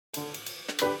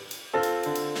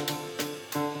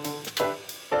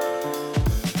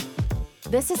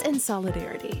This is In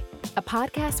Solidarity, a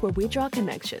podcast where we draw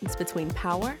connections between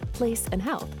power, place, and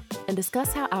health, and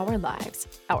discuss how our lives,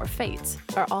 our fates,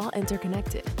 are all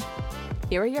interconnected.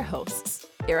 Here are your hosts,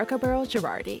 Ericka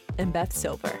Burroughs-Girardi and Beth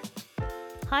Silver.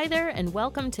 Hi there, and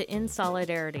welcome to In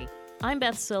Solidarity. I'm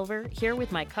Beth Silver, here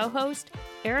with my co-host,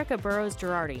 Ericka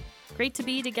Burroughs-Girardi. Great to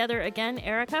be together again,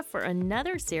 Ericka, for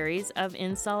another series of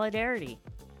In Solidarity.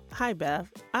 Hi, Beth.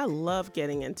 I love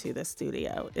getting into the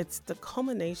studio. It's the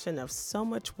culmination of so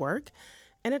much work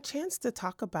and a chance to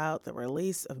talk about the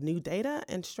release of new data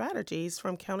and strategies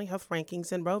from county health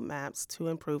rankings and roadmaps to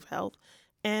improve health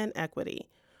and equity.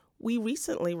 We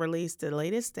recently released the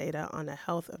latest data on the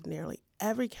health of nearly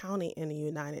every county in the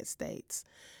United States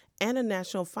and a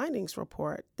national findings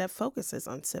report that focuses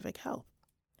on civic health.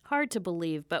 Hard to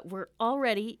believe, but we're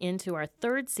already into our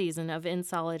third season of In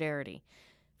Solidarity.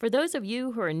 For those of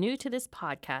you who are new to this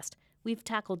podcast, we've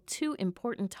tackled two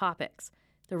important topics,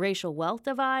 the racial wealth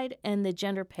divide and the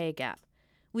gender pay gap.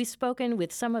 We've spoken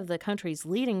with some of the country's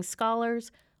leading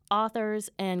scholars, authors,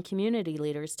 and community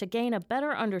leaders to gain a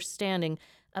better understanding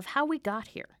of how we got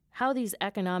here, how these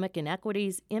economic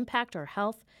inequities impact our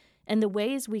health, and the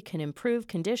ways we can improve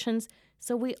conditions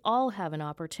so we all have an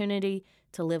opportunity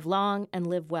to live long and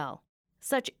live well.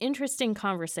 Such interesting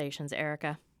conversations,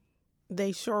 Ericka.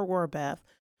 They sure were, Beth.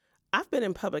 I've been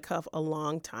in public health a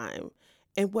long time,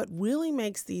 and what really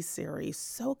makes these series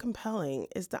so compelling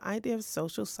is the idea of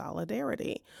social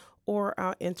solidarity or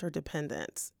our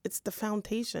interdependence. It's the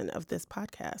foundation of this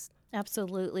podcast.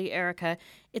 Absolutely, Ericka.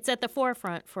 It's at the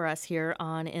forefront for us here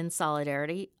on In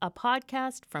Solidarity, a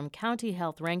podcast from County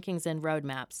Health Rankings and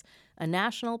Roadmaps, a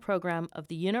national program of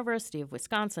the University of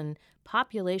Wisconsin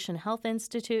Population Health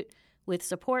Institute with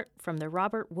support from the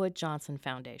Robert Wood Johnson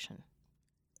Foundation.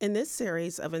 In this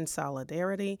series of In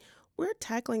Solidarity, we're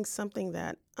tackling something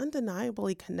that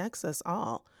undeniably connects us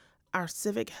all, our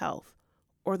civic health,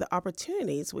 or the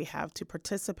opportunities we have to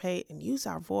participate and use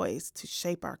our voice to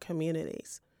shape our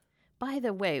communities. By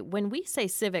the way, when we say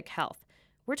civic health,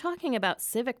 we're talking about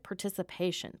civic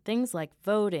participation, things like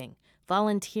voting,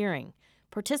 volunteering,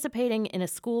 participating in a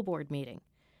school board meeting.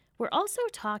 We're also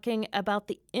talking about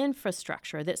the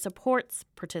infrastructure that supports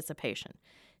participation,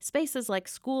 spaces like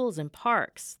schools and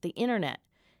parks, the internet,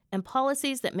 and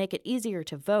policies that make it easier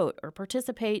to vote or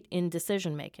participate in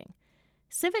decision-making.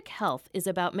 Civic health is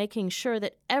about making sure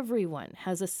that everyone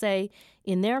has a say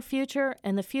in their future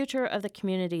and the future of the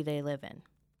community they live in.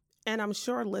 And I'm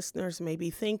sure listeners may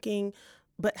be thinking,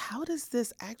 but how does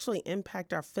this actually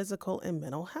impact our physical and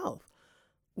mental health?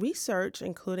 Research,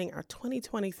 including our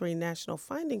 2023 National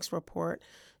Findings Report,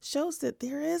 shows that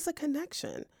there is a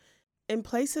connection. In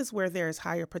places where there is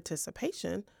higher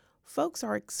participation, folks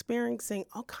are experiencing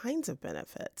all kinds of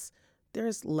benefits.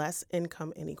 There's less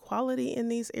income inequality in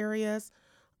these areas,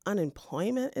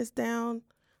 unemployment is down,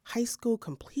 high school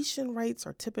completion rates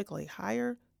are typically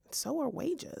higher, and so are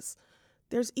wages.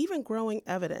 There's even growing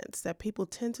evidence that people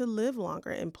tend to live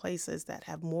longer in places that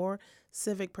have more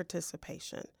civic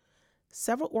participation.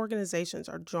 Several organizations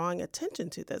are drawing attention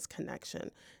to this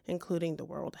connection, including the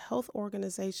World Health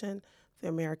Organization, the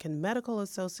American Medical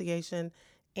Association,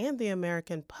 and the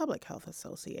American Public Health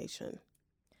Association.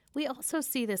 We also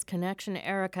see this connection,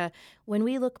 Ericka, when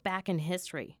we look back in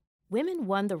history. Women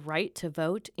won the right to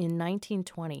vote in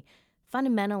 1920,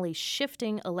 fundamentally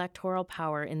shifting electoral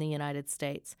power in the United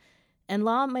States. And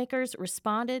lawmakers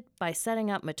responded by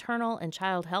setting up maternal and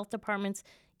child health departments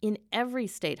in every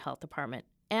state health department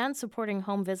and supporting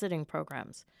home visiting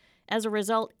programs. As a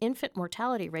result, infant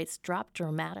mortality rates dropped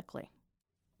dramatically.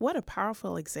 What a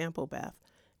powerful example, Beth.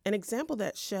 An example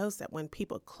that shows that when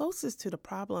people closest to the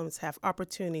problems have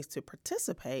opportunities to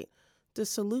participate, the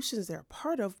solutions they're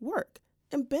part of work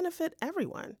and benefit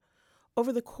everyone.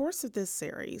 Over the course of this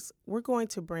series, we're going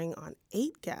to bring on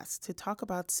 8 guests to talk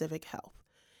about civic health.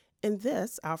 In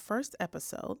this, our first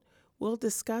episode, we'll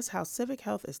discuss how civic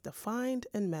health is defined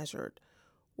and measured.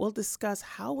 We'll discuss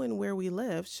how and where we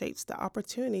live shapes the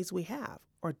opportunities we have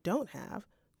or don't have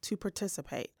to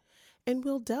participate. And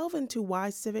we'll delve into why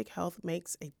civic health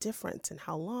makes a difference in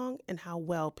how long and how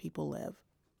well people live.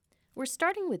 We're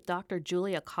starting with Dr.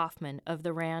 Julia Kaufman of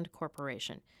the RAND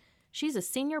Corporation. She's a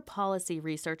senior policy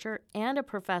researcher and a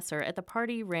professor at the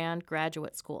Pardee RAND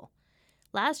Graduate School.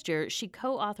 Last year, she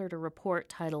co-authored a report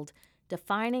titled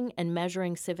Defining and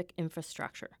Measuring Civic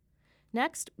Infrastructure.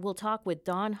 Next, we'll talk with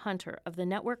Dawn Hunter of the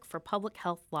Network for Public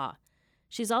Health Law.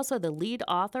 She's also the lead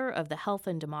author of the Health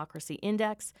and Democracy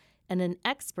Index and an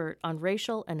expert on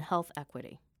racial and health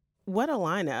equity. What a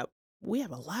lineup. We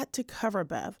have a lot to cover,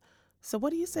 Beth. So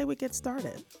what do you say we get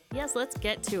started? Yes, let's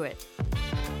get to it.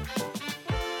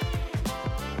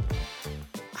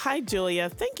 Hi, Julia.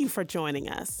 Thank you for joining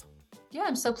us. Yeah,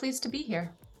 I'm so pleased to be here.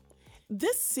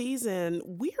 This season,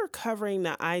 we are covering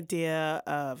the idea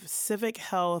of civic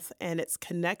health and its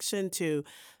connection to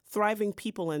thriving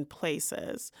people and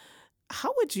places.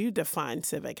 How would you define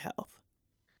civic health?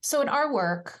 So in our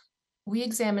work, we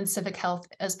examine civic health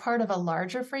as part of a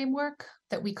larger framework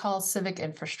that we call civic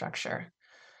infrastructure.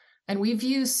 And we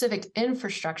view civic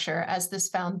infrastructure as this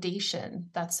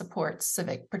foundation that supports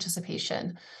civic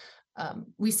participation.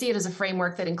 We see it as a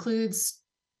framework that includes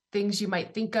things you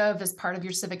might think of as part of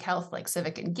your civic health, like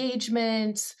civic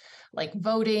engagement, like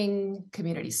voting,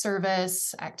 community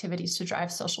service, activities to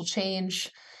drive social change.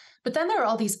 But then there are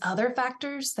all these other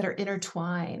factors that are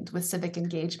intertwined with civic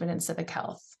engagement and civic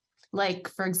health. Like,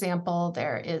 for example,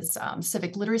 there is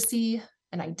civic literacy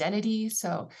and identity.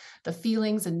 So the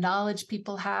feelings and knowledge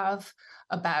people have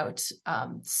about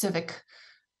civic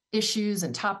issues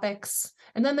and topics.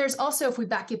 And then there's also, if we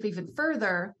back up even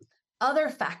further, other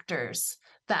factors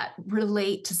that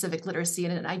relate to civic literacy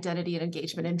and identity and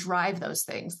engagement and drive those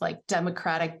things, like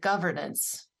democratic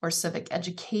governance or civic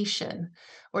education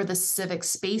or the civic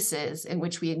spaces in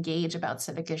which we engage about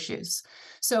civic issues.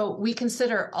 So we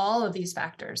consider all of these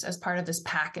factors as part of this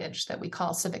package that we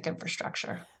call civic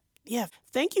infrastructure. Yeah,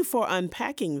 thank you for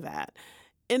unpacking that.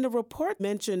 In the report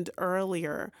mentioned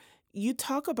earlier, you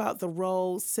talk about the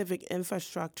role civic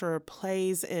infrastructure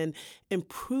plays in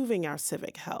improving our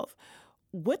civic health.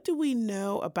 What do we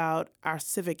know about our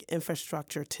civic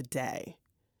infrastructure today?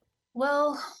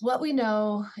 Well, what we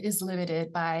know is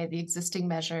limited by the existing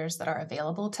measures that are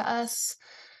available to us.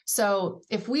 So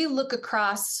if we look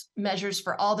across measures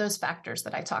for all those factors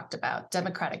that I talked about,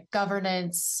 democratic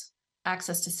governance,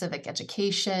 access to civic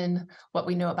education, what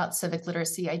we know about civic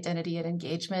literacy, identity, and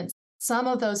engagement, some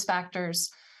of those factors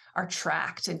are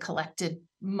tracked and collected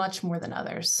much more than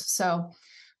others. So,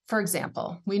 for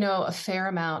example, we know a fair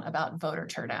amount about voter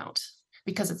turnout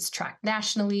because it's tracked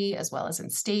nationally as well as in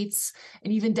states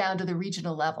and even down to the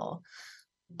regional level.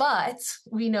 But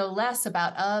we know less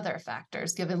about other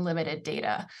factors given limited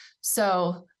data.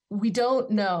 So we don't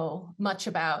know much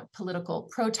about political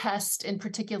protest in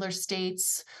particular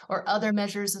states or other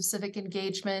measures of civic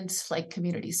engagement like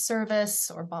community service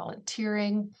or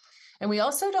volunteering. And we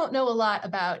also don't know a lot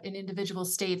about in individual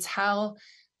states how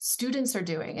students are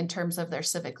doing in terms of their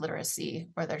civic literacy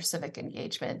or their civic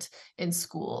engagement in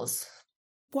schools.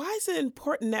 Why is it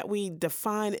important that we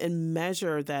define and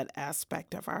measure that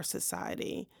aspect of our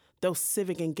society, those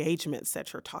civic engagements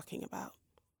that you're talking about?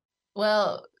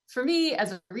 Well, for me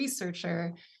as a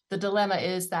researcher, the dilemma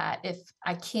is that if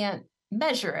I can't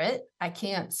measure it, I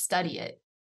can't study it.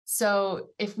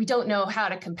 So if we don't know how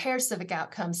to compare civic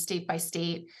outcomes state by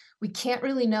state, we can't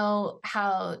really know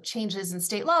how changes in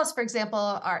state laws, for example,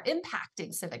 are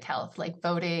impacting civic health, like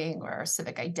voting or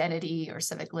civic identity or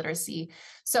civic literacy.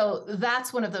 So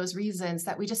that's one of those reasons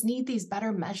that we just need these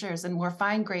better measures and more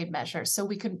fine-grained measures so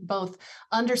we can both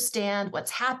understand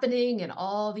what's happening in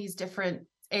all these different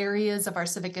areas of our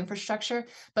civic infrastructure,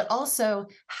 but also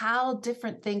how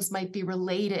different things might be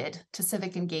related to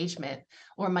civic engagement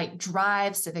or might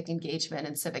drive civic engagement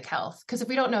and civic health. Because if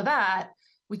we don't know that,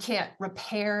 we can't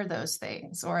repair those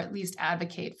things or at least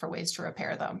advocate for ways to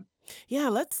repair them. Yeah,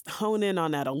 let's hone in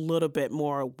on that a little bit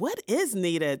more. What is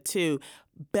needed to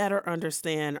better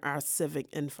understand our civic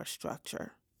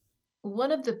infrastructure?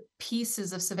 One of the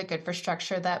pieces of civic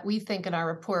infrastructure that we think in our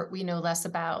report we know less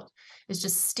about is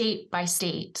just state by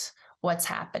state what's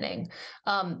happening.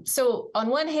 So on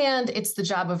one hand, it's the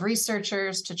job of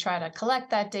researchers to try to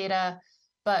collect that data,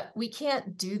 but we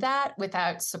can't do that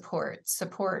without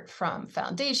support from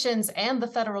foundations and the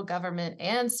federal government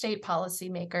and state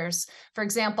policymakers. For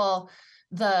example,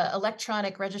 the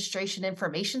Electronic Registration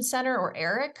Information Center, or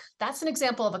ERIC, that's an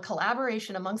example of a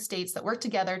collaboration among states that work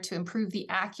together to improve the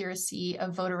accuracy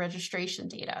of voter registration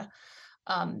data.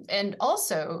 And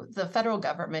also, the federal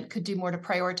government could do more to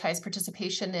prioritize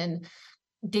participation in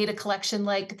data collection,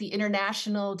 like the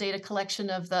international data collection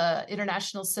of the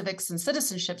International Civics and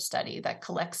Citizenship Study that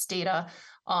collects data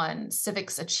on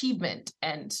civics achievement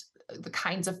and the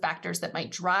kinds of factors that might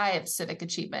drive civic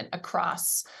achievement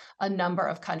across a number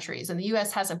of countries. And the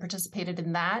US hasn't participated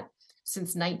in that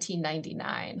since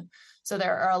 1999. So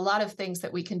there are a lot of things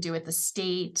that we can do at the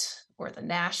state or the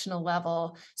national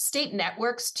level. State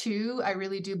networks, too, I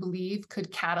really do believe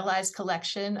could catalyze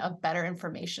collection of better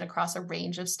information across a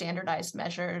range of standardized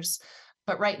measures.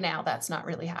 But right now, that's not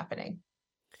really happening.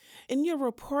 In your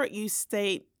report, you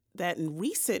state that in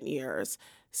recent years,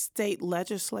 state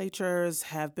legislatures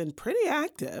have been pretty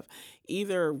active,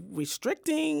 either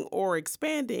restricting or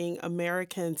expanding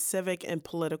American civic and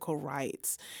political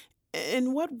rights.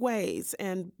 In what ways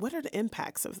and what are the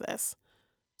impacts of this?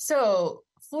 So,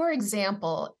 for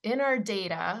example, in our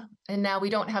data, and now we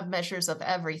don't have measures of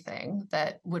everything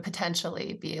that would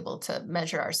potentially be able to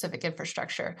measure our civic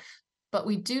infrastructure, but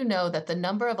we do know that the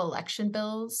number of election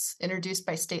bills introduced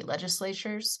by state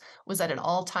legislatures was at an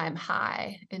all-time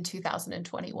high in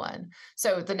 2021.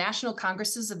 So the national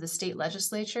congresses of the state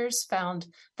legislatures found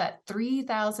that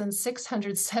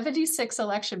 3,676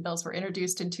 election bills were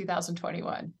introduced in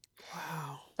 2021.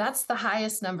 Wow. That's the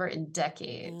highest number in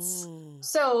decades. Mm.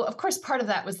 So, of course, part of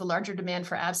that was the larger demand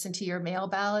for absentee or mail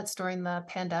ballots during the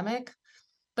pandemic.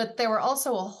 But there were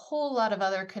also a whole lot of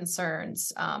other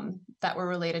concerns that were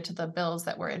related to the bills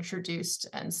that were introduced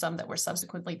and some that were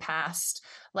subsequently passed,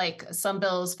 like some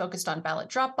bills focused on ballot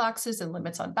drop boxes and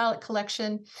limits on ballot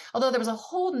collection. Although there was a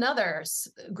whole nother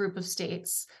group of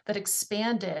states that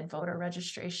expanded voter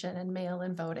registration and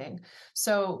mail-in voting.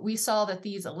 So we saw that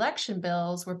these election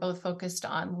bills were both focused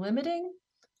on limiting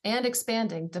and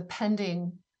expanding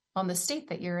depending on the state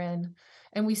that you're in.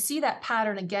 And we see that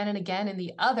pattern again and again in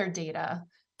the other data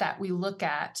that we look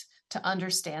at to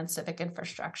understand civic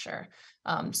infrastructure.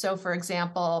 So for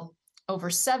example, over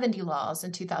 70 laws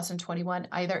in 2021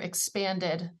 either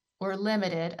expanded or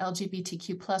limited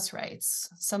LGBTQ plus rights.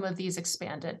 Some of these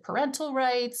expanded parental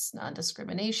rights,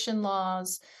 non-discrimination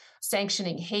laws,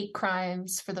 sanctioning hate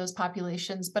crimes for those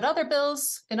populations, but other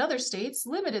bills in other states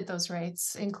limited those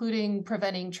rights, including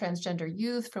preventing transgender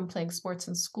youth from playing sports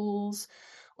in schools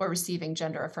or receiving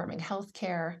gender-affirming health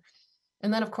care.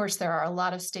 And then, of course, there are a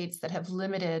lot of states that have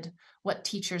limited what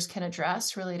teachers can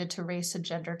address related to race and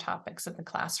gender topics in the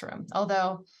classroom.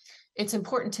 Although it's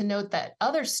important to note that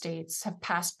other states have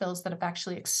passed bills that have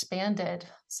actually expanded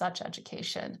such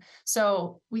education.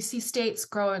 So we see states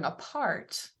growing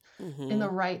apart in the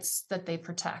rights that they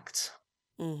protect.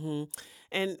 Mm-hmm.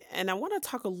 And I want to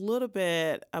talk a little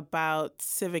bit about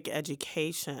civic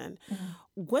education.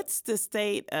 What's the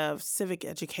state of civic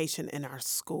education in our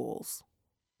schools?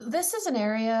 This is an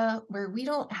area where we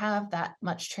don't have that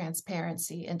much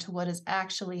transparency into what is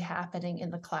actually happening in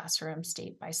the classroom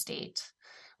state by state.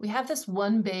 We have this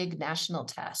one big national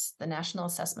test, the National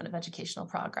Assessment of Educational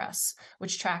Progress,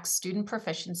 which tracks student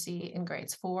proficiency in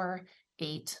grades 4,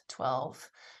 8, 12,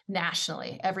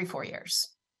 nationally every 4 years.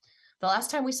 The last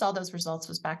time we saw those results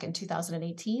was back in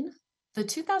 2018. The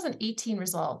 2018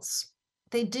 results,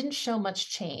 they didn't show much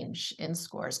change in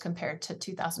scores compared to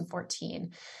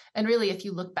 2014. And really, if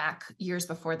you look back years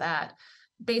before that,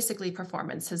 basically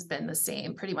performance has been the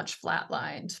same, pretty much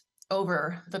flatlined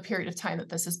over the period of time that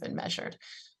this has been measured.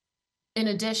 In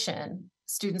addition,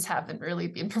 students haven't really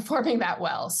been performing that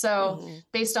well. So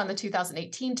based on the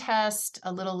 2018 test,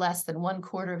 a little less than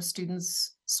 1/4 of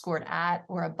students scored at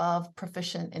or above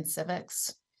proficient in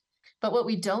civics. But what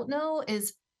we don't know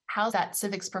is how that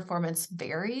civics performance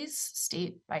varies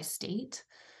state by state.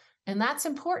 And that's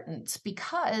important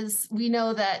because we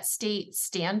know that state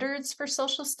standards for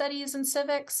social studies and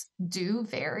civics do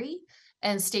vary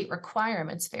and state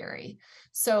requirements vary.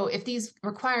 So if these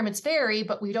requirements vary,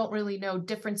 but we don't really know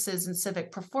differences in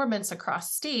civic performance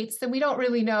across states, then we don't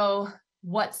really know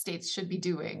what states should be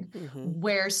doing,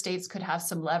 where states could have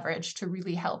some leverage to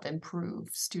really help improve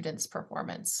students'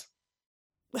 performance.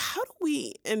 How do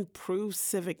we improve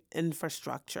civic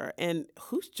infrastructure and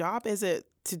whose job is it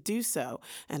to do so?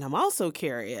 And I'm also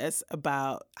curious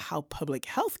about how public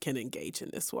health can engage in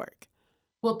this work.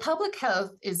 Well, public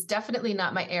health is definitely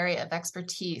not my area of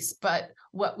expertise, but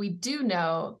what we do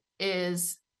know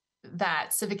is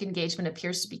that civic engagement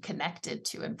appears to be connected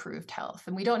to improved health.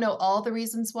 And we don't know all the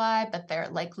reasons why, but they're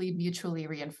likely mutually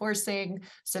reinforcing.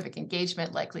 Civic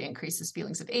engagement likely increases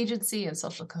feelings of agency and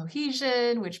social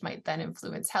cohesion, which might then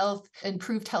influence health.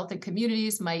 Improved health in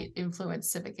communities might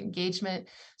influence civic engagement.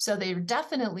 So they're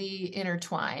definitely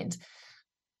intertwined.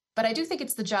 But I do think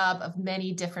it's the job of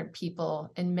many different people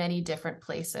in many different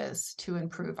places to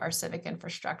improve our civic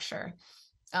infrastructure.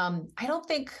 I don't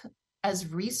think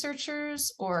as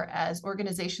researchers or as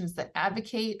organizations that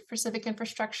advocate for civic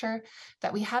infrastructure,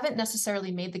 that we haven't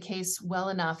necessarily made the case well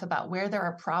enough about where there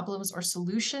are problems or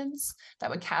solutions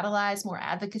that would catalyze more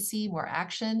advocacy, more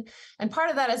action. And part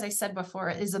of that, as I said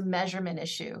before, is a measurement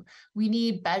issue. We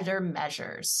need better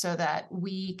measures so that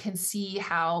we can see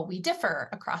how we differ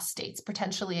across states,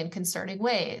 potentially in concerning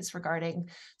ways regarding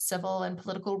civil and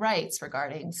political rights,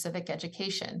 regarding civic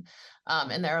education.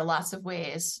 And there are lots of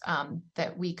ways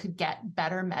that we could get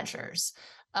better measures.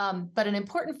 But an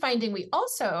important finding we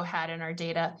also had in our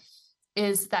data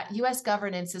is that US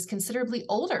governance is considerably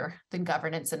older than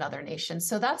governance in other nations.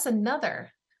 So that's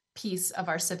another piece of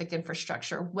our civic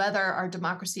infrastructure, whether our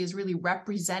democracy is really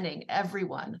representing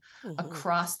everyone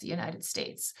across the United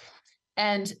States.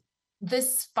 And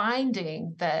this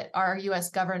finding that our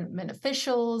US government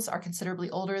officials are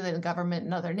considerably older than the government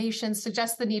in other nations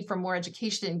suggests the need for more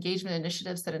education and engagement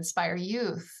initiatives that inspire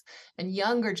youth and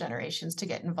younger generations to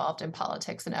get involved in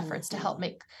politics and efforts to help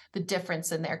make the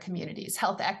difference in their communities.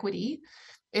 Health equity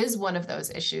is one of those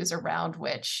issues around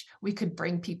which we could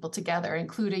bring people together,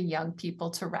 including young people,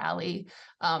 to rally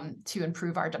to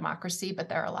improve our democracy. But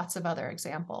there are lots of other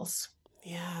examples.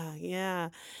 Yeah.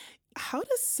 How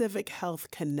does civic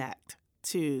health connect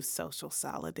to social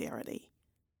solidarity?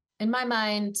 In my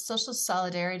mind, social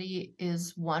solidarity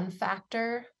is one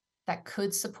factor that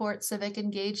could support civic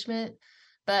engagement.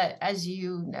 But as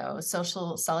you know,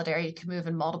 social solidarity can move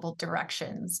in multiple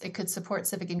directions. It could support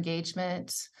civic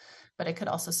engagement, but it could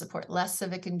also support less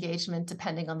civic engagement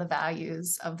depending on the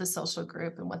values of the social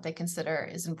group and what they consider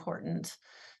is important.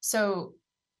 So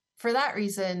for that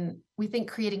reason, we think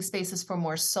creating spaces for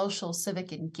more social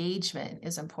civic engagement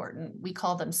is important. We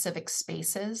call them civic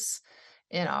spaces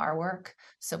in our work.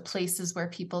 So places where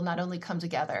people not only come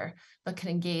together, but can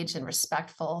engage in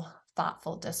respectful,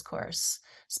 thoughtful discourse.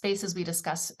 Spaces we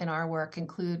discuss in our work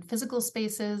include physical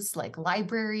spaces like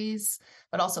libraries,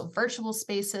 but also virtual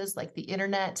spaces like the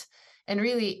internet. And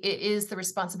really, it is the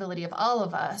responsibility of all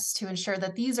of us to ensure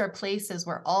that these are places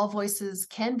where all voices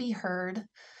can be heard,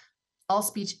 all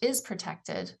speech is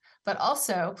protected, but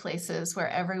also places where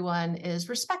everyone is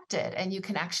respected and you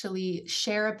can actually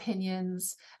share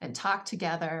opinions and talk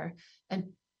together and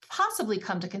possibly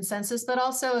come to consensus, but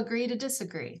also agree to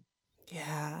disagree.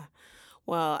 Yeah.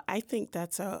 Well, I think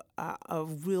that's a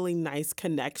really nice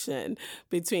connection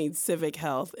between civic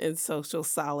health and social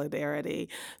solidarity.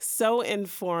 So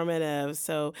informative.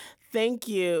 So thank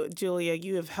you, Julia.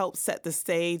 You have helped set the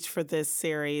stage for this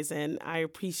series, and I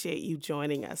appreciate you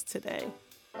joining us today.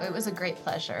 It was a great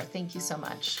pleasure. Thank you so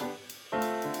much.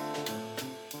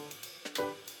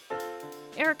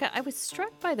 Ericka, I was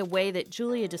struck by the way that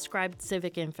Julia described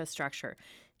civic infrastructure,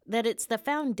 that it's the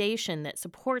foundation that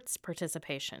supports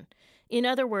participation. In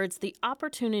other words, the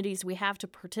opportunities we have to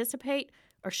participate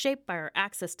are shaped by our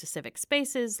access to civic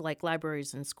spaces like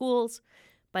libraries and schools,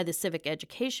 by the civic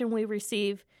education we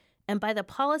receive, and by the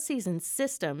policies and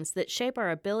systems that shape our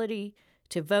ability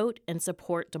to vote and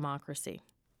support democracy.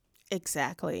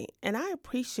 Exactly. And I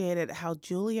appreciated how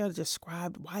Julia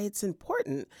described why it's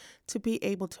important to be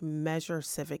able to measure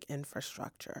civic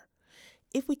infrastructure.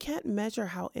 If we can't measure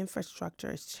how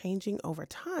infrastructure is changing over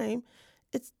time,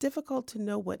 it's difficult to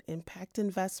know what impact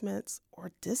investments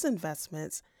or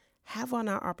disinvestments have on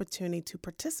our opportunity to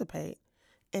participate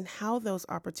and how those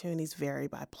opportunities vary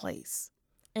by place.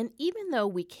 And even though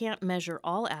we can't measure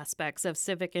all aspects of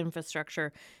civic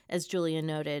infrastructure, as Julia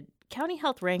noted, county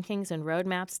health rankings and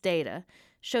roadmaps data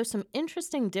show some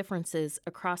interesting differences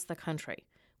across the country,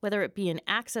 whether it be in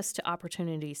access to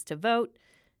opportunities to vote,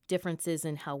 differences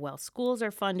in how well schools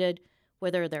are funded,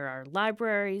 whether there are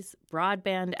libraries,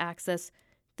 broadband access.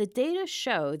 The data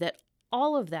show that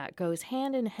all of that goes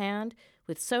hand in hand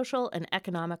with social and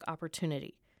economic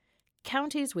opportunity.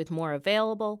 Counties with more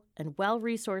available and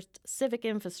well-resourced civic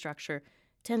infrastructure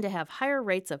tend to have higher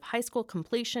rates of high school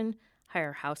completion,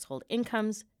 higher household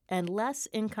incomes, and less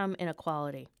income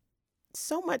inequality.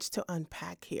 So much to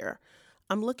unpack here.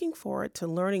 I'm looking forward to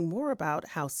learning more about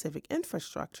how civic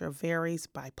infrastructure varies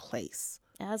by place.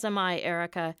 As am I,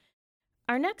 Ericka.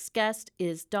 Our next guest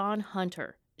is Dawn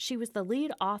Hunter. She was the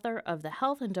lead author of the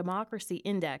Health and Democracy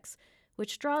Index,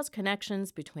 which draws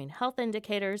connections between health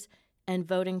indicators and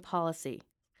voting policy.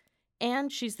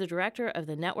 And she's the director of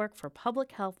the Network for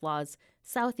Public Health Law's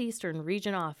Southeastern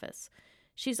Region Office.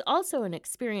 She's also an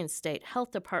experienced state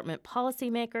health department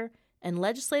policymaker and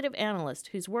legislative analyst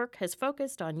whose work has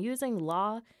focused on using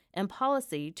law and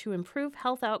policy to improve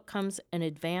health outcomes and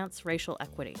advance racial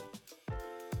equity.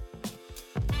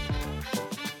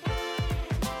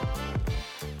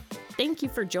 Thank you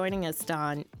for joining us,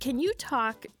 Dawn. Can you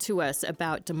talk to us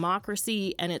about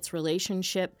democracy and its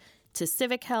relationship to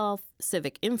civic health,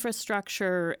 civic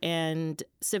infrastructure, and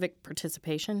civic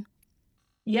participation?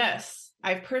 Yes,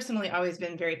 I've personally always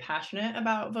been very passionate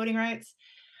about voting rights.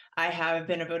 I have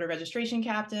been a voter registration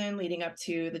captain leading up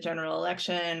to the general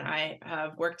election. I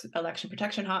have worked election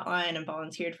protection hotline and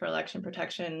volunteered for election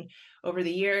protection over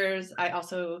the years. I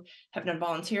also have done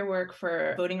volunteer work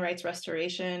for voting rights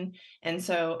restoration. And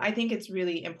so I think it's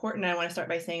really important. I want to start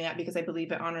by saying that because I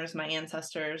believe it honors my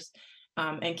ancestors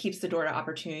and keeps the door to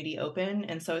opportunity open.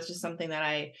 And so it's just something that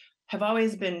I have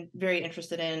always been very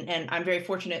interested in. And I'm very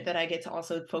fortunate that I get to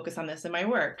also focus on this in my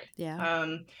work.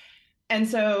 Yeah. And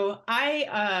so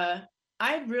I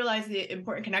realized the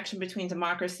important connection between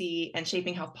democracy and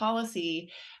shaping health policy,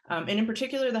 and in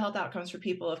particular, the health outcomes for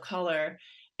people of color.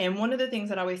 And one of the things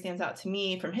that always stands out to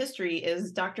me from history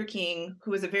is Dr. King, who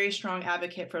was a very strong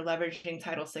advocate for leveraging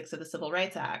Title VI of the Civil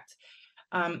Rights Act.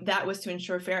 That was to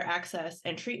ensure fair access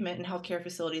and treatment in healthcare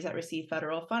facilities that receive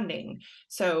federal funding.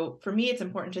 So for me, it's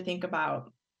important to think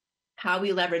about how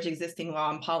we leverage existing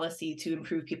law and policy to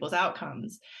improve people's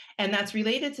outcomes. And that's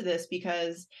related to this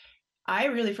because I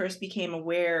really first became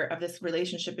aware of this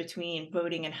relationship between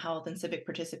voting and health and civic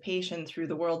participation through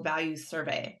the World Values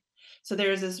Survey. So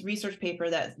there's this research paper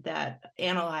that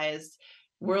analyzed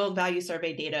World Values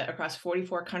Survey data across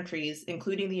 44 countries,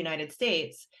 including the United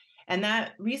States. And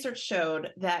that research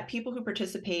showed that people who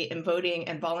participate in voting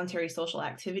and voluntary social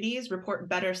activities report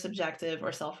better subjective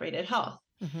or self-rated health.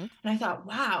 And I thought,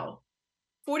 wow,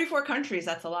 44 countries,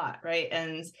 that's a lot, right?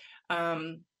 And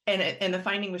the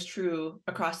finding was true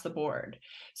across the board.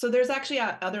 So there's actually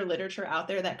other literature out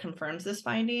there that confirms this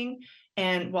finding.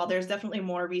 And while there's definitely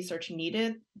more research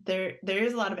needed, there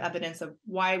is a lot of evidence of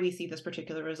why we see this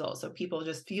particular result. So people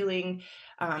just feeling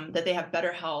that they have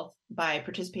better health by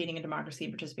participating in democracy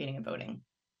and participating in voting.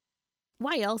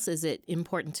 Why else is it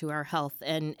important to our health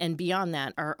and beyond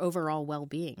that, our overall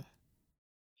well-being?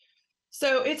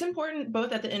 So it's important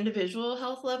both at the individual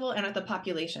health level and at the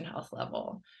population health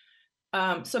level.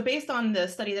 So based on the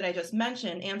study that I just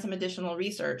mentioned and some additional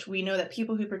research, we know that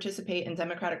people who participate in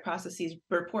democratic processes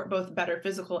report both better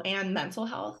physical and mental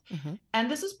health. And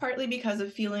this is partly because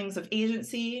of feelings of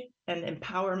agency and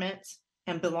empowerment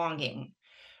and belonging.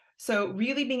 So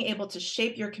really being able to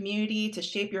shape your community, to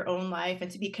shape your own life,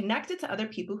 and to be connected to other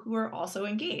people who are also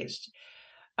engaged.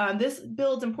 This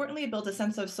builds a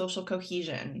sense of social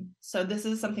cohesion. So this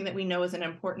is something that we know is an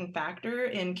important factor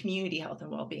in community health and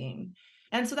well-being.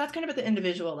 And so that's kind of at the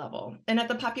individual level. And at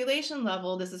the population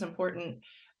level, this is important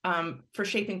for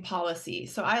shaping policy.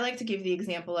 So I like to give the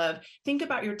example of, think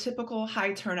about your typical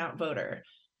high turnout voter.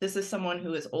 This is someone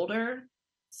who is older,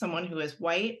 someone who is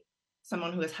white,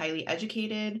 someone who is highly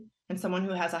educated, and someone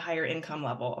who has a higher income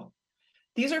level.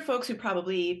 These are folks who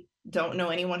probably don't know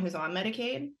anyone who's on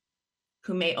Medicaid,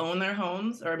 who may own their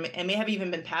homes and may have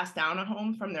even been passed down a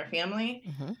home from their family.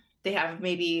 They have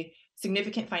maybe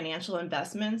significant financial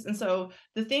investments. And so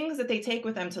the things that they take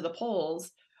with them to the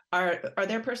polls are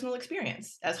their personal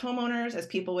experience as homeowners, as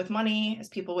people with money, as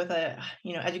people with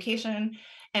education.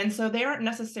 And so they aren't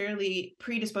necessarily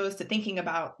predisposed to thinking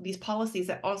about these policies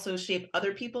that also shape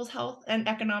other people's health and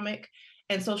economic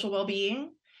and social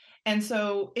well-being. And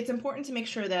so it's important to make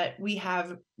sure that we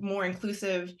have more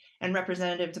inclusive and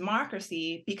representative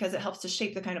democracy because it helps to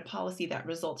shape the kind of policy that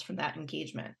results from that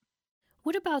engagement.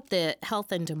 What about the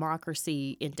Health and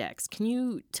Democracy Index? Can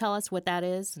you tell us what that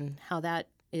is and how that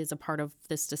is a part of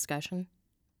this discussion?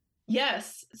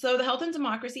 Yes. So the Health and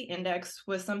Democracy Index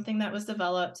was something that was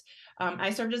developed. I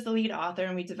served as the lead author,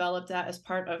 and we developed that as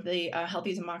part of the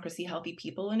Healthy Democracy, Healthy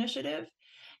People initiative.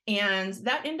 And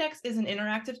that index is an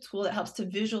interactive tool that helps to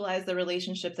visualize the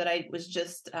relationship that I was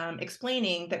just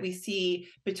explaining that we see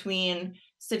between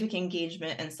civic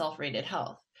engagement and self-rated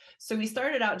health. So we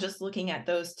started out just looking at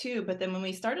those two, but then when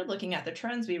we started looking at the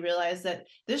trends, we realized that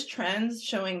this trend's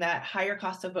showing that higher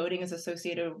cost of voting is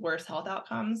associated with worse health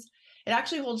outcomes. It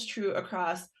actually holds true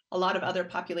across a lot of other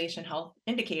population health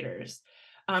indicators,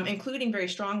 including very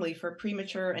strongly for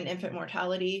premature and infant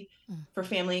mortality, for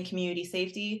family and community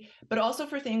safety, but also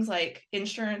for things like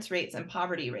insurance rates and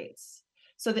poverty rates.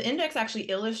 So the index actually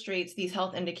illustrates these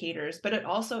health indicators, but it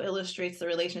also illustrates the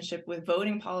relationship with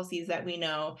voting policies that we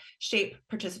know shape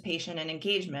participation and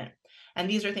engagement. And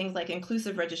these are things like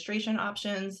inclusive registration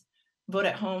options, vote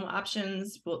at home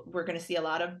options. We're going to see a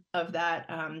lot of that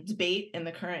debate in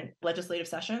the current legislative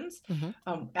sessions,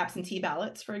 absentee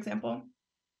ballots, for example.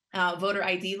 Voter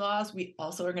ID laws, we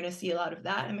also are going to see a lot of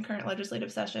that in the current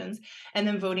legislative sessions, and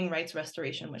then voting rights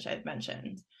restoration, which I've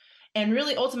mentioned. And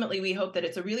really, ultimately, we hope that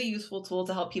it's a really useful tool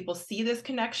to help people see this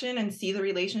connection and see the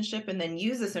relationship, and then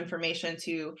use this information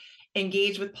to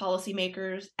engage with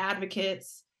policymakers,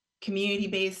 advocates,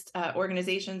 community-based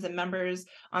organizations and members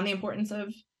on the importance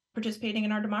of participating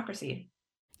in our democracy.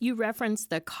 You referenced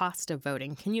the cost of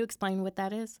voting. Can you explain what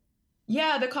that is?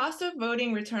 Yeah, the cost of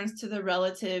voting returns to the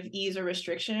relative ease or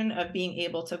restriction of being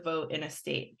able to vote in a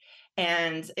state.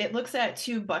 And it looks at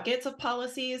two buckets of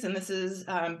policies, and this is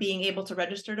being able to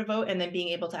register to vote and then being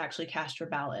able to actually cast your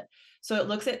ballot. So it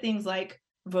looks at things like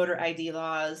voter ID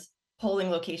laws,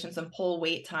 polling locations and poll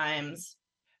wait times,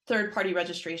 third-party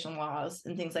registration laws,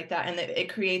 and things like that. And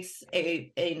it creates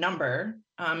a number,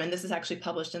 and this is actually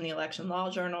published in the Election Law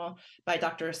Journal by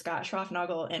Dr. Scott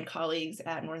Schroffnagel and colleagues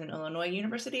at Northern Illinois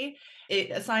University. It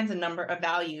assigns a number of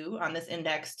value on this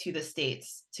index to the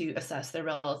states to assess their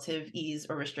relative ease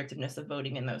or restrictiveness of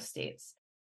voting in those states.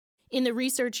 In the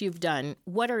research you've done,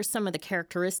 what are some of the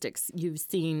characteristics you've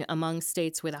seen among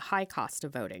states with a high cost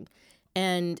of voting?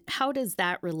 And how does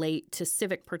that relate to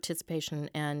civic participation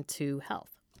and to health?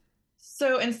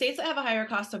 So in states that have a higher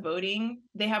cost of voting,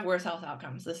 they have worse health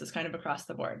outcomes. This is kind of across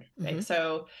the board, right? Mm-hmm.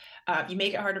 So you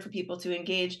make it harder for people to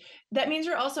engage. That means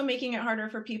you're also making it harder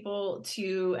for people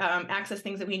to access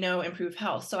things that we know improve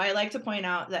health. So I like to point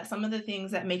out that some of the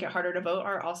things that make it harder to vote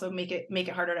are also make it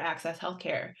harder to access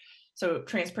healthcare. So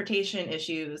transportation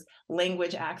issues,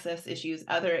 language access issues,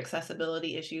 other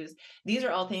accessibility issues. These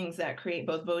are all things that create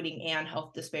both voting and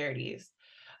health disparities.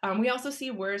 We also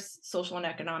see worse social and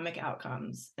economic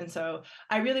outcomes. And so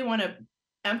I really want to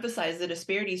emphasize the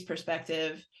disparities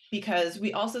perspective because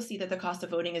we also see that the cost of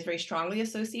voting is very strongly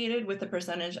associated with the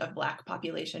percentage of Black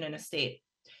population in a state.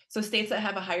 So states that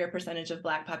have a higher percentage of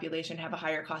Black population have a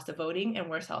higher cost of voting and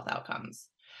worse health outcomes.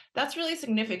 That's really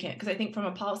significant because I think from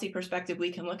a policy perspective,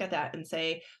 we can look at that and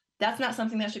say, that's not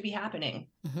something that should be happening.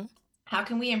 Mm-hmm. How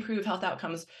can we improve health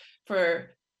outcomes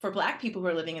for Black people who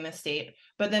are living in this state,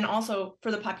 but then also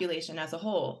for the population as a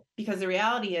whole? Because the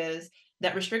reality is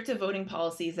that restrictive voting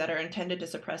policies that are intended to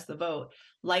suppress the vote,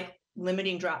 like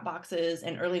limiting drop boxes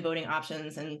and early voting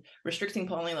options and restricting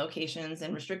polling locations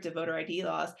and restrictive voter ID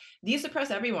laws, these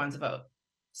suppress everyone's vote.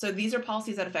 So these are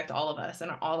policies that affect all of us and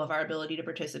all of our ability to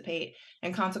participate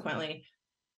and consequently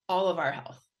all of our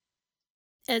health.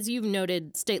 As you've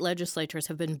noted, state legislatures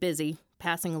have been busy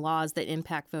passing laws that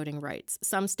impact voting rights,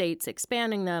 some states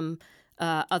expanding them,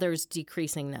 others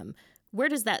decreasing them. Where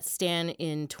does that stand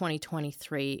in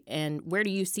 2023, and where do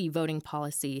you see voting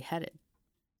policy headed?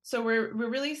 So we're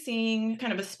really seeing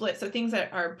kind of a split. So things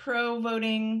that are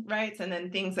pro-voting rights and then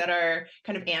things that are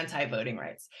kind of anti-voting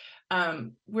rights.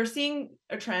 We're seeing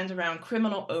a trend around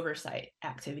criminal oversight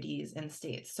activities in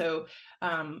states. So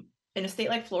in a state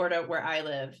like Florida, where I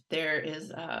live, there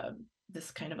is this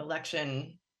kind of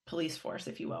election police force,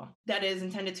 if you will, that is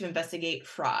intended to investigate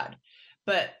fraud.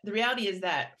 But the reality is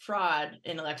that fraud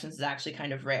in elections is actually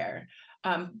kind of rare.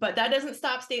 But that doesn't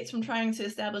stop states from trying to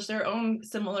establish their own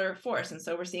similar force. And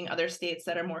so we're seeing other states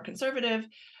that are more conservative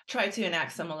try to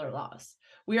enact similar laws.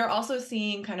 We are also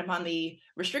seeing kind of on the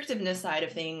restrictiveness side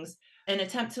of things, an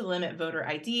attempt to limit voter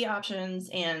ID options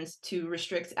and to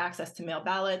restrict access to mail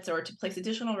ballots or to place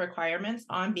additional requirements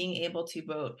on being able to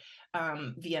vote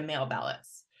via mail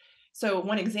ballots. So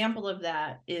one example of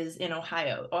that is in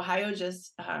Ohio. Ohio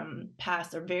just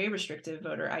passed a very restrictive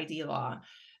voter ID law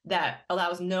that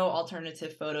allows no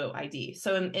alternative photo ID.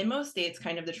 So in most states,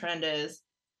 kind of the trend is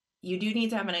you do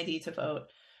need to have an ID to vote.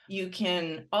 You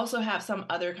can also have some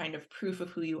other kind of proof of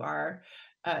who you are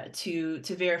to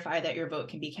verify that your vote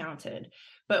can be counted.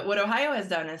 But what Ohio has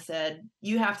done is said,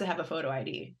 you have to have a photo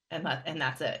ID and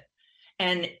that's it.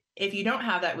 And if you don't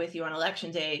have that with you on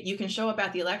election day, you can show up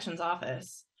at the elections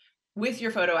office with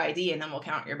your photo ID and then we'll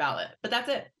count your ballot. But that's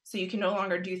it. So you can no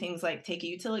longer do things like take a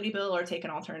utility bill or take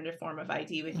an alternative form of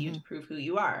ID with you to prove who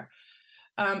you are.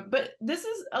 But this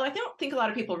is, I don't think a lot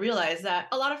of people realize that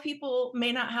a lot of people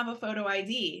may not have a photo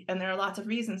ID, and there are lots of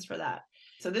reasons for that.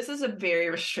 So this is a very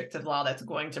restrictive law that's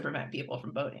going to prevent people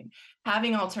from voting.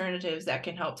 Having alternatives that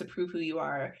can help to prove who you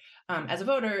are as a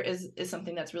voter is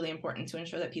something that's really important to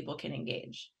ensure that people can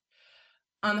engage.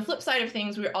 On the flip side of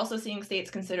things, we're also seeing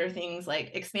states consider things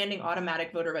like expanding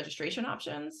automatic voter registration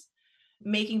options,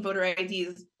 making voter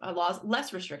IDs laws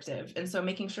less restrictive, and so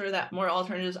making sure that more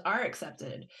alternatives are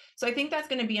accepted. So I think that's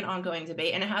going to be an ongoing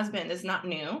debate, and it has been. It's not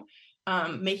new,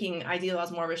 making ID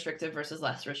laws more restrictive versus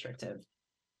less restrictive.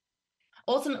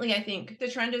 Ultimately, I think the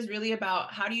trend is really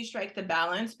about how do you strike the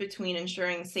balance between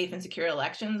ensuring safe and secure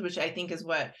elections, which I think is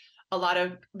what a lot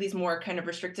of these more kind of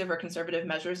restrictive or conservative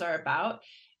measures are about.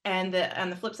 And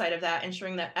on the flip side of that,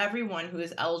 ensuring that everyone who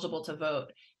is eligible to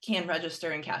vote can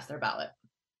register and cast their ballot.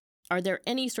 Are there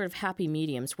any sort of happy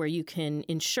mediums where you can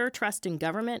ensure trust in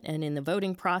government and in the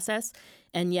voting process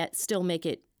and yet still make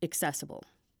it accessible?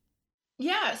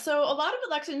 Yeah, so a lot of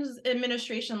elections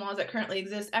administration laws that currently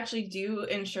exist actually do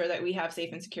ensure that we have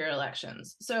safe and secure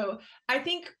elections. So I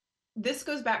think this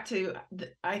goes back to,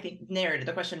 narrative,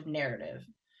 the question of narrative.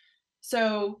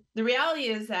 So the reality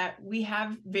is that we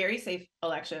have very safe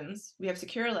elections, we have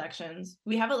secure elections,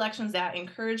 we have elections that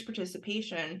encourage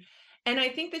participation. And I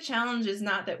think the challenge is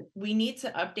not that we need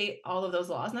to update all of those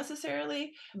laws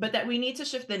necessarily, but that we need to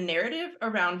shift the narrative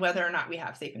around whether or not we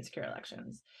have safe and secure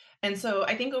elections. And so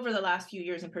I think over the last few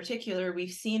years in particular, we've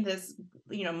seen this,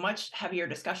 much heavier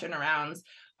discussion around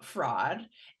fraud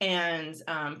and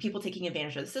people taking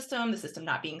advantage of the system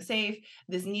not being safe,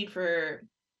 this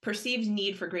perceived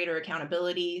need for greater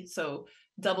accountability. So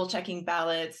double checking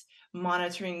ballots,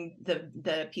 monitoring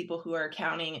the people who are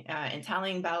counting and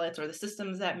tallying ballots, or the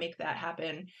systems that make that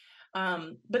happen.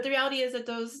 But the reality is that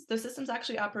those systems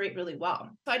actually operate really well.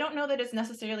 So I don't know that it's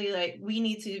necessarily like we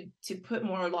need to put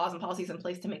more laws and policies in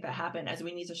place to make that happen, as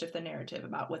we need to shift the narrative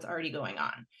about what's already going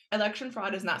on. Election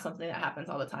fraud is not something that happens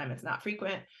all the time. It's not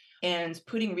frequent. And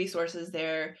putting resources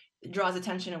there draws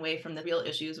attention away from the real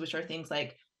issues, which are things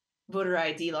like voter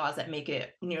ID laws that make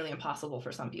it nearly impossible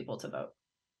for some people to vote.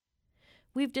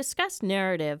 We've discussed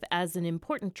narrative as an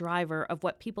important driver of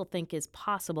what people think is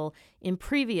possible in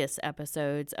previous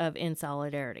episodes of In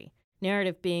Solidarity,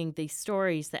 narrative being the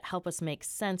stories that help us make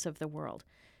sense of the world.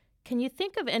 Can you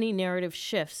think of any narrative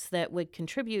shifts that would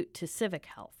contribute to civic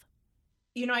health?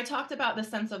 I talked about the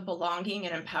sense of belonging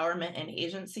and empowerment and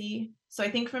agency. So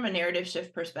I think from a narrative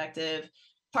shift perspective,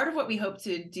 part of what we hope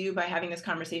to do by having this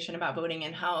conversation about voting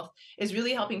and health is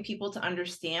really helping people to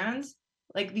understand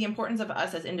the importance of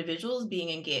us as individuals being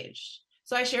engaged.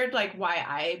 So I shared why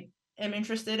I am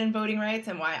interested in voting rights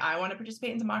and why I want to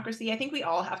participate in democracy. I think we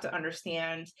all have to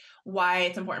understand why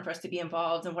it's important for us to be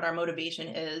involved and what our motivation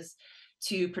is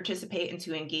to participate and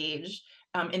to engage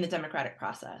in the democratic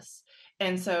process.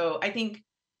 And so I think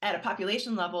at a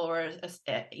population level, or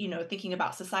thinking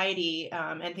about society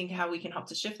and thinking how we can help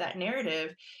to shift that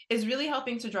narrative is really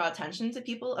helping to draw attention to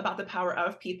people about the power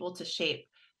of people to shape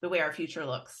the way our future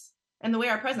looks and the way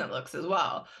our present looks as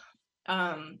well.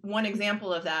 One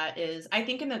example of that is, I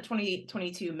think in the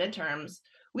 2022 midterms,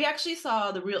 we actually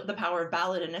saw the power of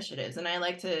ballot initiatives. And I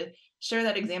like to share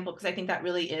that example because I think that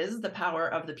really is the power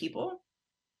of the people.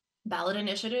 Ballot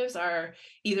initiatives are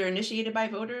either initiated by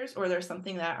voters, or there's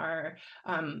something that are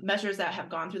measures that have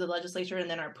gone through the legislature and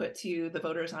then are put to the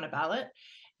voters on a ballot.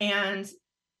 And,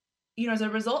 as a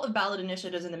result of ballot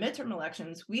initiatives in the midterm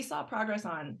elections, we saw progress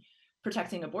on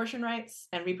protecting abortion rights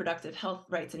and reproductive health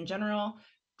rights in general,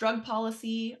 drug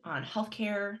policy, on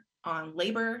healthcare, on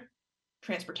labor,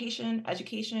 transportation,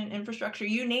 education, infrastructure,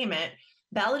 you name it.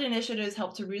 Ballot initiatives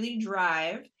help to really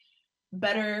drive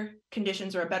better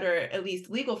conditions, or a better, at least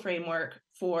legal framework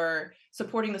for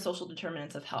supporting the social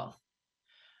determinants of health.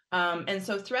 And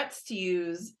so threats to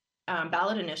use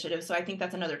ballot initiatives, so I think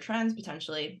that's another trend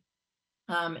potentially,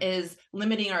 is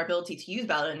limiting our ability to use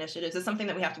ballot initiatives is something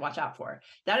that we have to watch out for.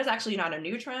 That is actually not a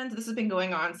new trend. This has been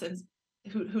going on since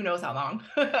who knows how long.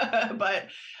 But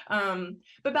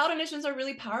ballot initiatives are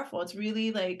really powerful. It's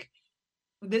really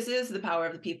this is the power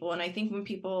of the people. And I think when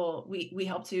people, we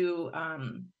help to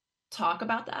talk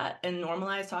about that and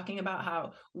normalize talking about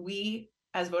how we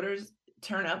as voters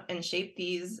turn up and shape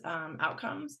these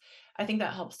outcomes, I think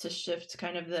that helps to shift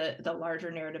kind of the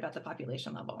larger narrative at the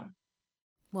population level.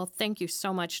 Well, thank you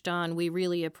so much, Dawn. We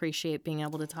really appreciate being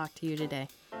able to talk to you today.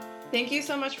 Thank you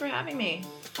so much for having me.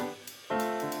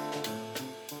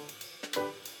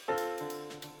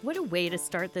 What a way to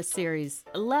start this series.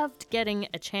 I loved getting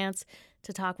a chance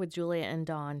to talk with Julia and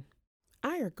Dawn.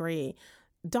 I agree.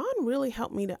 Dawn really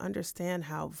helped me to understand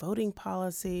how voting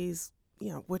policies,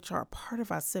 which are part of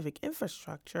our civic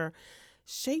infrastructure,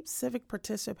 shape civic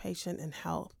participation and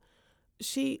health.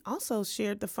 She also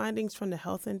shared the findings from the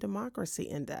Health and Democracy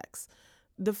Index.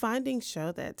 The findings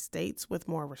show that states with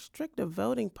more restrictive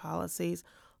voting policies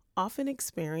often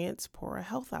experience poorer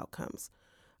health outcomes.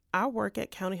 Our work at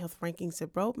County Health Rankings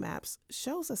and Roadmaps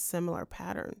shows a similar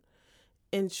pattern.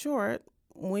 In short,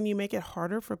 when you make it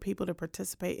harder for people to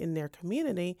participate in their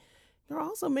community, you're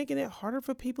also making it harder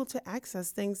for people to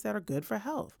access things that are good for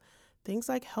health, things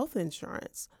like health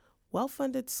insurance,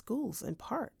 well-funded schools and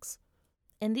parks.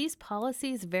 And these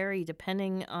policies vary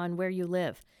depending on where you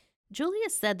live. Julia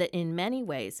said that in many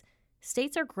ways,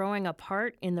 states are growing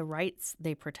apart in the rights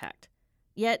they protect.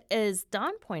 Yet, as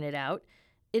Dawn pointed out,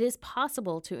 it is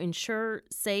possible to ensure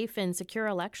safe and secure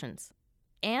elections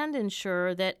and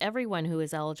ensure that everyone who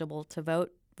is eligible to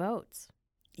vote votes.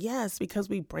 Yes, because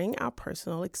we bring our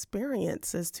personal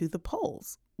experiences to the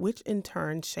polls, which in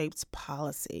turn shapes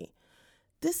policy.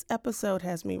 This episode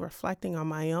has me reflecting on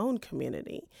my own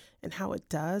community and how it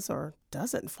does or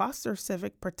doesn't foster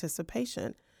civic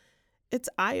participation. It's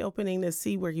eye-opening to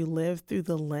see where you live through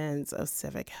the lens of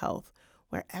civic health,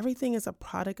 where everything is a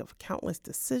product of countless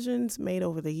decisions made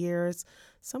over the years,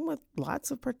 some with lots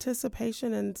of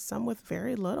participation and some with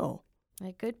very little.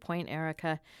 A good point,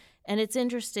 Ericka. And it's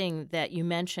interesting that you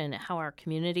mention how our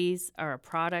communities are a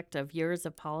product of years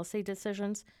of policy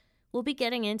decisions. We'll be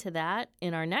getting into that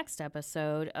in our next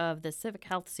episode of the Civic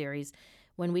Health series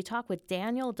when we talk with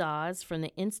Daniel Dawes from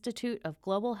the Institute of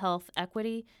Global Health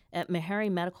Equity at Meharry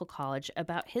Medical College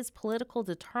about his political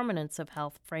determinants of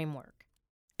health framework.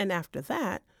 And after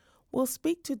that, we'll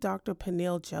speak to Dr.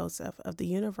 Peniel Joseph of the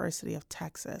University of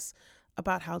Texas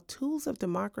about how tools of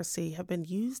democracy have been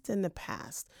used in the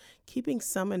past, keeping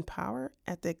some in power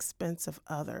at the expense of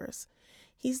others.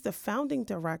 He's the founding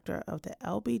director of the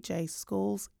LBJ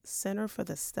School's Center for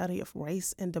the Study of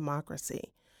Race and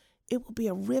Democracy. It will be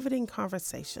a riveting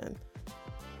conversation.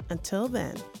 Until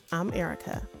then, I'm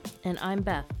Ericka. And I'm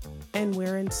Beth. And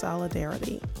we're in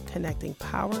solidarity, connecting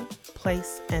power,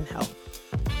 place, and health.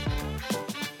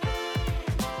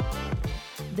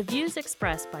 The views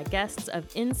expressed by guests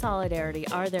of In Solidarity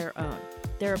are their own.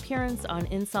 Their appearance on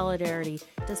In Solidarity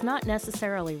does not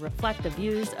necessarily reflect the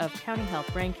views of County Health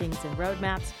Rankings and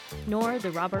Roadmaps, nor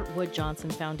the Robert Wood Johnson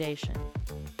Foundation.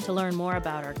 To learn more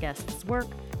about our guests' work,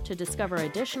 to discover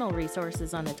additional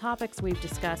resources on the topics we've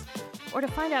discussed, or to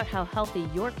find out how healthy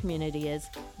your community is,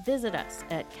 visit us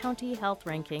at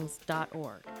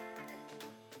countyhealthrankings.org.